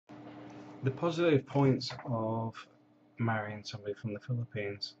The positive points of marrying somebody from the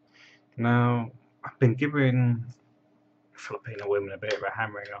Philippines. Now, I've been giving Filipino women a bit of a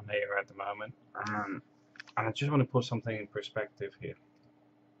hammering on here at the moment, and I just want to put something in perspective here.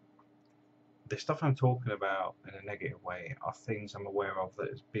 The stuff I'm talking about in a negative way are things I'm aware of that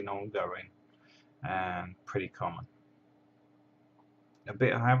has been ongoing and pretty common. A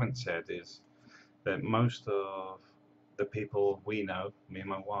bit I haven't said is that most of the people we know, me and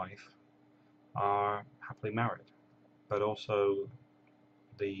my wife, are happily married, but also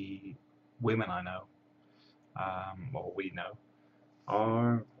the women I know, or we know,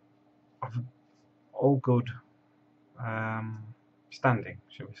 are of all good um, standing,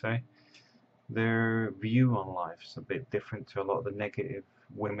 shall we say. Their view on life is a bit different to a lot of the negative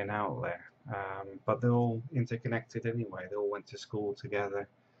women out there, but they're all interconnected anyway. They all went to school together,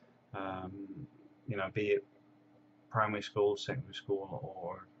 um, be it primary school, secondary school,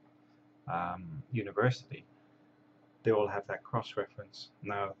 or university. They all have that cross reference.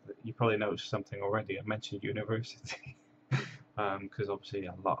 Now, you probably noticed something already. I mentioned university because obviously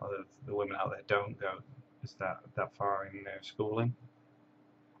a lot of the women out there don't go that far in their schooling.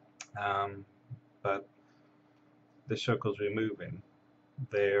 Um, but the circles we move in,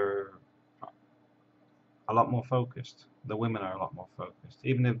 they're a lot more focused. The women are a lot more focused.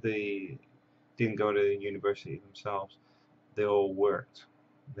 Even if they didn't go to university themselves, they all worked.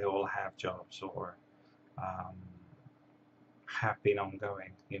 They all have jobs or um, have been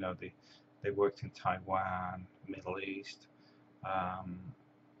ongoing. They worked in Taiwan, Middle East. Um,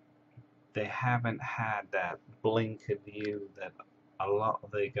 they haven't had that blinkered view that a lot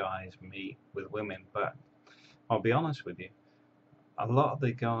of the guys meet with women. But I'll be honest with you, a lot of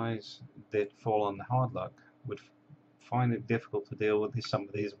the guys that fall on the hard luck would find it difficult to deal with some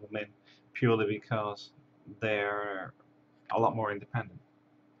of these women purely because they're a lot more independent.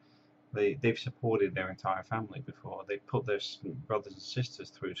 They've supported their entire family before. They put their brothers and sisters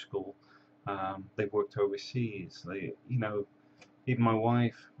through school. They've worked overseas. Even my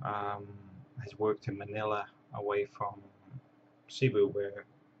wife has worked in Manila, away from Cebu,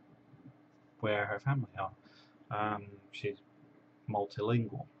 where her family are. She's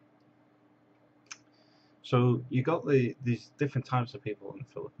multilingual. So you got these different types of people in the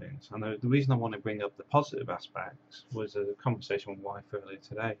Philippines. And the reason I want to bring up the positive aspects was a conversation with my wife earlier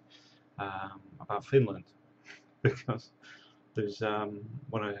today about Finland, because there's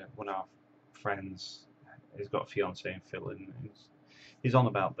one of our friends has got a fiance in Finland. And he's on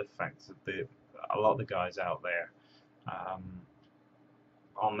about the fact that a lot of the guys out there um,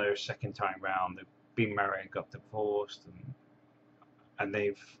 on their second time round, they've been married, got divorced, and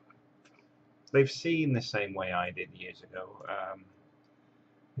they've seen the same way I did years ago.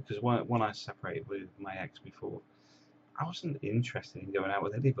 Because when I separated with my ex before, I wasn't interested in going out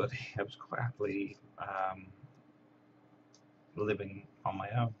with anybody. I was quite happily living on my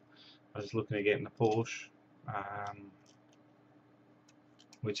own. I was looking at getting a Porsche, um,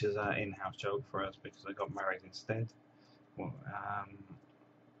 which is an in-house joke for us because I got married instead. Well,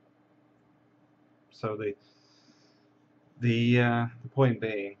 so the point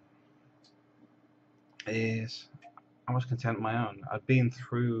being is I was content on my own. I'd been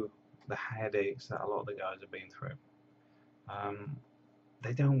through the headaches that a lot of the guys have been through. Um,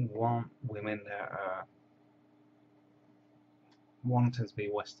 they don't want women that are wanting to be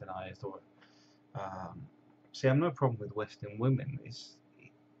westernized or see. I'm no problem with Western women. Is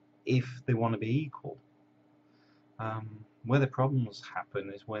if they want to be equal. Where the problems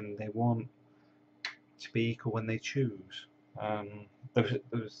happen is when they want to be equal when they choose. There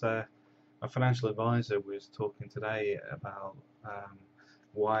was a financial advisor was talking today about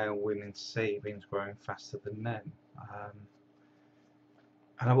why are women's savings growing faster than men.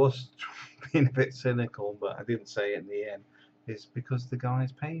 And I was being a bit cynical, but I didn't say it in the end. It's because the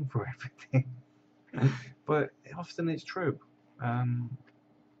guy's paying for everything. But often it's true.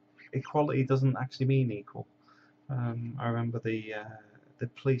 Equality doesn't actually mean equal. I remember the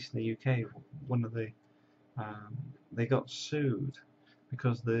police in the UK. One of they got sued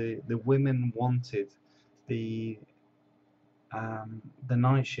because the women wanted the the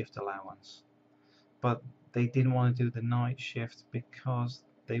night shift allowance, but they didn't want to do the night shift because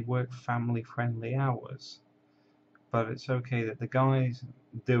they work family friendly hours. But it's okay that the guys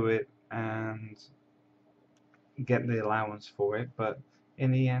do it and get the allowance for it, but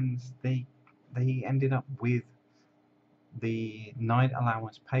in the end they ended up with the night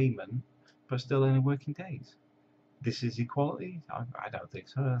allowance payment but still only working days. This is equality? I don't think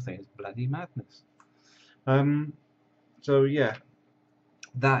so. I think it's bloody madness. Um, so yeah,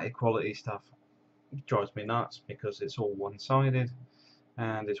 that equality stuff drives me nuts because it's all one-sided,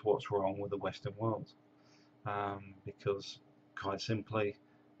 and it's what's wrong with the Western world. Because quite simply,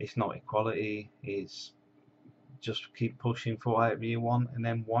 it's not equality. It's just keep pushing for whatever you want and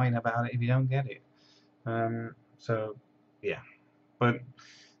then whine about it if you don't get it. So yeah, but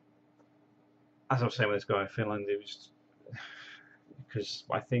as I was saying with this guy in Finland, it was because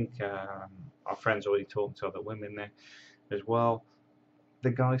I think our friends already talked to other women there as well.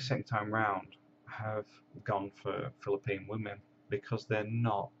 The guys second time round have gone for Philippine women because they're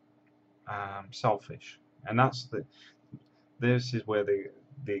not selfish, and this is where the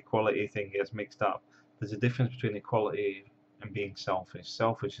equality thing gets mixed up. There's a difference between equality and being selfish.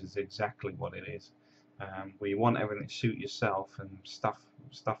 Selfish is exactly what it is. Where you want everything to suit yourself and stuff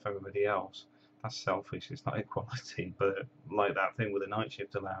everybody else. That's selfish. It's not equality. But like that thing with the night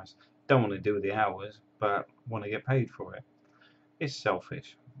shift allowance, don't want to do the hours, but want to get paid for it. It's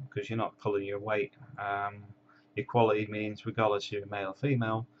selfish because you're not pulling your weight. Equality means regardless if you're male or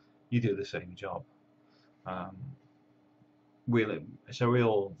female, you do the same job. Um, really, it's a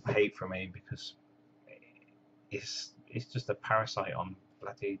real hate for me because it's just a parasite on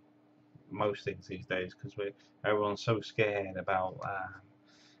bloody most things these days because everyone's so scared about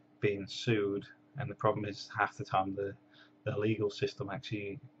being sued, and the problem is half the time the legal system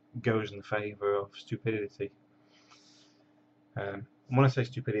actually goes in favour of stupidity. When I say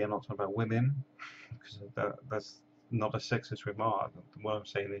stupidity, I'm not talking about women because that's not a sexist remark. What I'm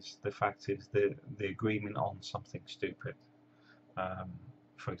saying is the fact is the agreement on something stupid.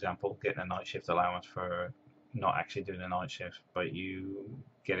 For example, getting a night shift allowance for not actually doing a night shift, but you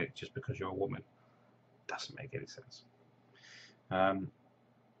get it just because you're a woman. Doesn't make any sense.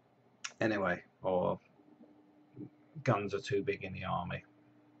 Anyway, or guns are too big in the army,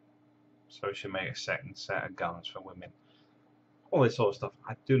 so we should make a second set of guns for women. All this sort of stuff.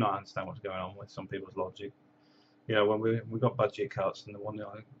 I do not understand what's going on with some people's logic. You know, when we got budget cuts and the one that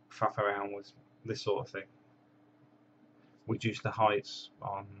faff around with this sort of thing. Reduce the heights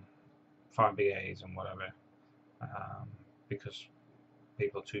on fire brigades and whatever because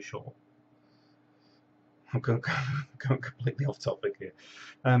people are too short. I'm going completely off topic here,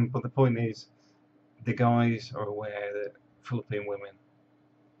 but the point is, the guys are aware that Philippine women,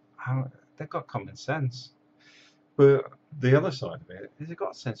 they've got common sense, but the other side of it is they've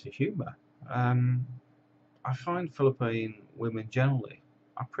got a sense of humour. I find Philippine women generally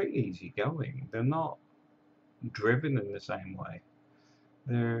are pretty easygoing. They're not driven in the same way.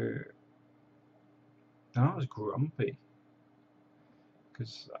 They're not as grumpy.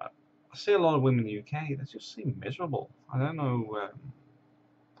 Because I see a lot of women in the UK that just seem miserable. I don't know.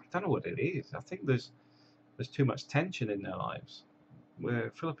 I don't know what it is. I think there's too much tension in their lives.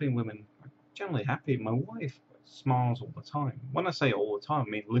 Where Philippine women are generally happy. My wife smiles all the time. When I say all the time, I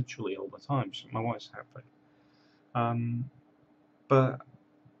mean literally all the time. My wife's happy. But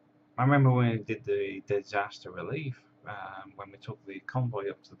I remember when we did the disaster relief, when we took the convoy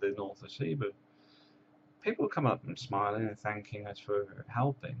up to the north of Cebu, people would come up and smiling and thanking us for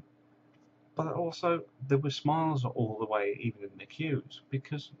helping. But also, there were smiles all the way, even in the queues,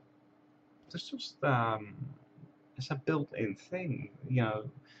 because there's just it's a built-in thing. You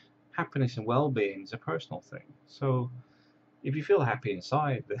know, happiness and well-being is a personal thing. So if you feel happy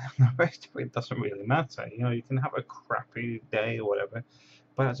inside, the rest of it doesn't really matter. You know, you can have a crappy day or whatever,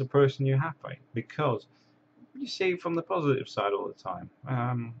 but as a person, you're happy because you see from the positive side all the time.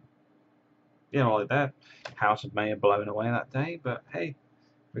 You know, like that house may have blown away that day, but hey,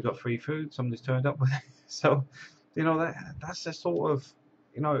 we got free food. Somebody's turned up with it. So, you know, that's the sort of,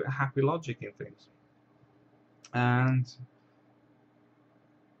 you know, happy logic in things, and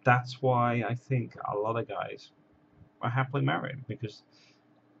that's why I think a lot of guys are happily married because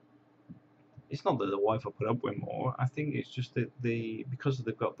it's not that the wife will put up with more. I think it's just that because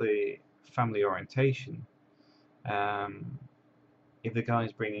they've got the family orientation. If the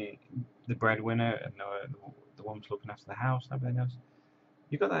guy's bringing the breadwinner and the woman's looking after the house and everything else,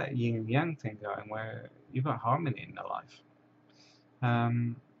 you've got that yin and yang thing going where you've got harmony in their life.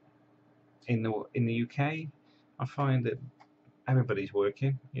 In the UK, I find that everybody's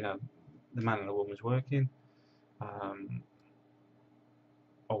working. You know, the man and the woman's working,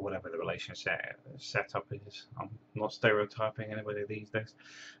 or whatever the relationship setup is. I'm not stereotyping anybody these days,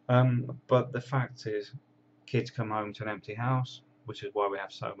 but the fact is, kids come home to an empty house, which is why we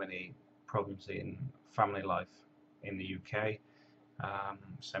have so many problems in family life in the UK,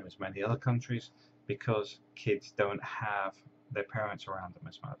 same as many other countries, because kids don't have their parents around them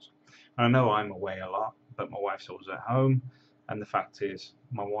as much. And I know I'm away a lot, but my wife's always at home, and the fact is,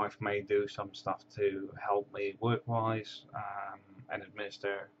 my wife may do some stuff to help me work-wise and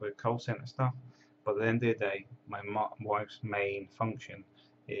administer with call centre stuff, but at the end of the day, my wife's main function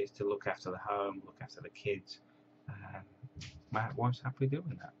is to look after the home, look after the kids, and my wife's happily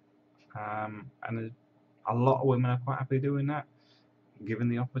doing that. And a lot of women are quite happy doing that, given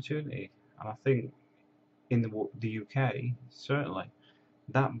the opportunity. And I think in the UK, certainly,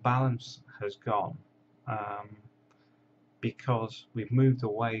 that balance has gone, um, because we've moved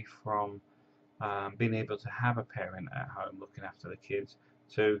away from being able to have a parent at home looking after the kids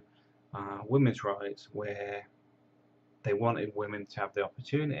to women's rights, where they wanted women to have the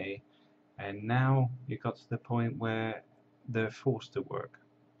opportunity, and now you've got to the point where they're forced to work,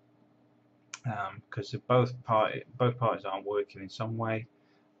 because if both parties aren't working in some way,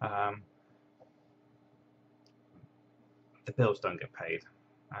 um, the bills don't get paid,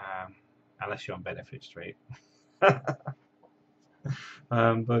 unless you're on Benefit Street.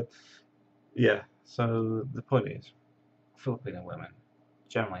 But yeah, so the point is, Filipino women,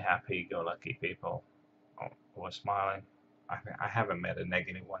 generally happy-go-lucky people, who are smiling. I haven't met a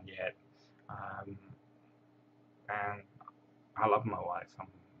negative one yet, um, and I love my wife. I'm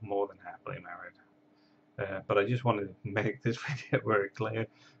more than happily married. But I just wanted to make this video very clear,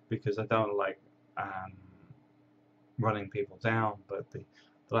 because I don't like running people down. But the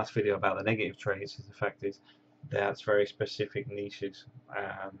last video about the negative traits is the fact is that's very specific niches,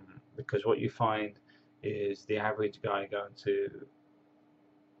 because what you find is the average guy going to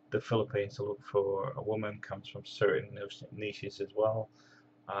the Philippines to look for a woman comes from certain niches as well.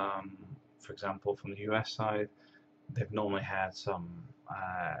 For example, from the US side, they've normally had some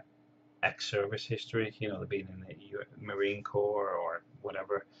ex-service history, they've been in the Marine Corps or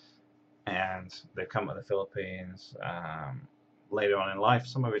whatever, and they've come to the Philippines later on in life.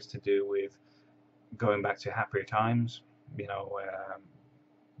 Some of it's to do with going back to happier times. That's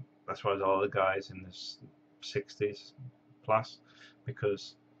why there's a lot of guys in the 60s plus,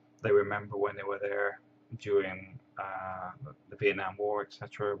 because they remember when they were there during the Vietnam War,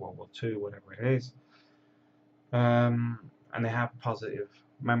 etc., World War II, whatever it is, and they have positive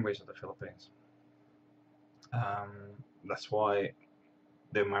memories of the Philippines. That's why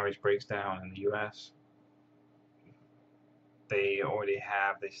their marriage breaks down in the US. They already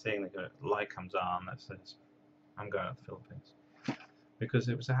have this thing that light comes on that says, I'm going to the Philippines, because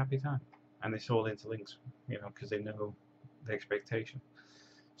it was a happy time, and it's all interlinks, because they know the expectation.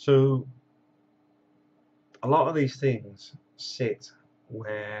 So a lot of these things sit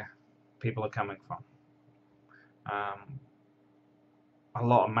where people are coming from. A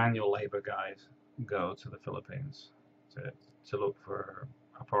lot of manual labor guys go to the Philippines to look for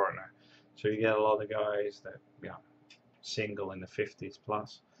a partner. So you get a lot of guys that, single in the 50s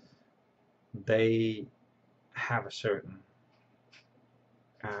plus. They have a certain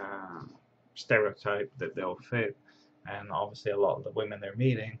stereotype that they'll fit, and obviously a lot of the women they're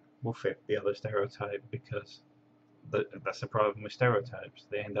meeting will fit the other stereotype, because that's the problem with stereotypes.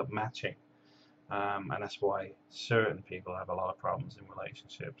 They end up matching. And that's why certain people have a lot of problems in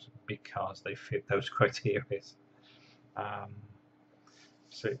relationships, because they fit those criteria.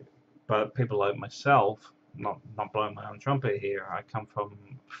 But people like myself, not blowing my own trumpet here, I come from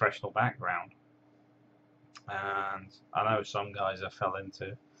a professional background, and I know some guys have fell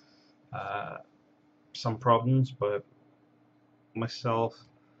into some problems, but myself,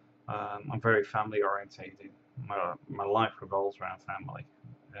 I'm very family orientated. My life revolves around family.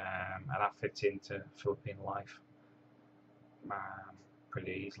 And that fits into Philippine life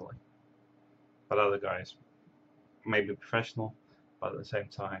pretty easily. But other guys may be professional, but at the same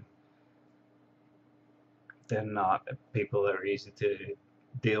time, they're not people that are easy to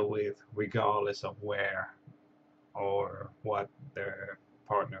deal with, regardless of where or what their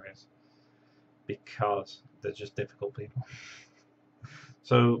partner is, because they're just difficult people.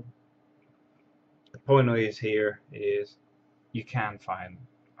 So the point is here is, you can find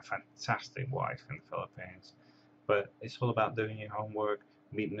a fantastic wife in the Philippines, but it's all about doing your homework,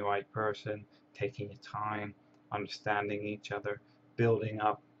 meeting the right person, taking your time, understanding each other, building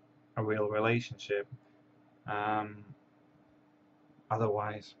up a real relationship.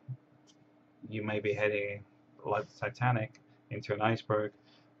 Otherwise, you may be heading, like the Titanic, into an iceberg,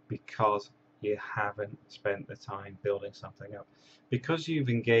 because you haven't spent the time building something up. Because you've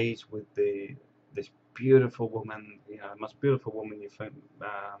engaged with this beautiful woman, the most beautiful woman you think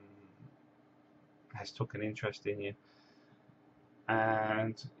has took an interest in you,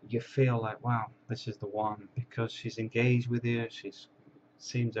 and you feel like, wow, this is the one, because she's engaged with you,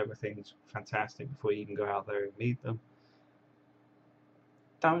 seems everything's fantastic before you can go out there and meet them.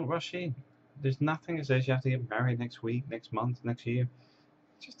 Don't rush in. There's nothing that says you have to get married next week, next month, next year.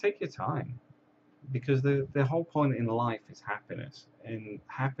 Just take your time, because the whole point in life is happiness, and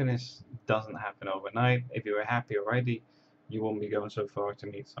happiness doesn't happen overnight. If you were happy already, you won't be going so far to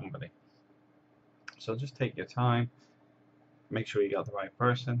meet somebody. So just take your time, make sure you got the right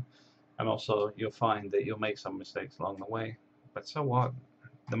person, and also you'll find that you'll make some mistakes along the way. But so what?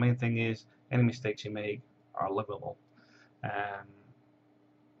 The main thing is any mistakes you make are livable. Um,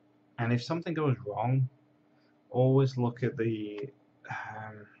 and if something goes wrong, always look at the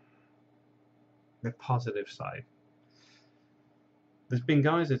positive side. There's been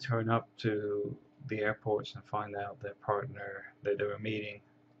guys that turn up to the airports and find out their partner that they were meeting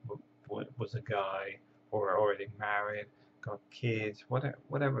was a guy, or already married, got kids,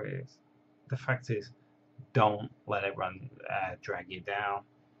 whatever it is. The fact is, don't let it drag you down.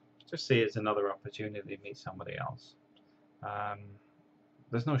 Just see it as another opportunity to meet somebody else. Um,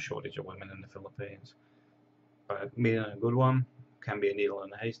 there's no shortage of women in the Philippines, but meeting a good one can be a needle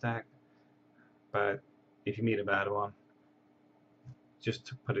in a haystack. But if you meet a bad one, just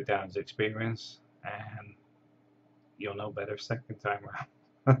to put it down as experience, and you'll know better second time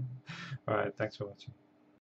around. All right, thanks for watching.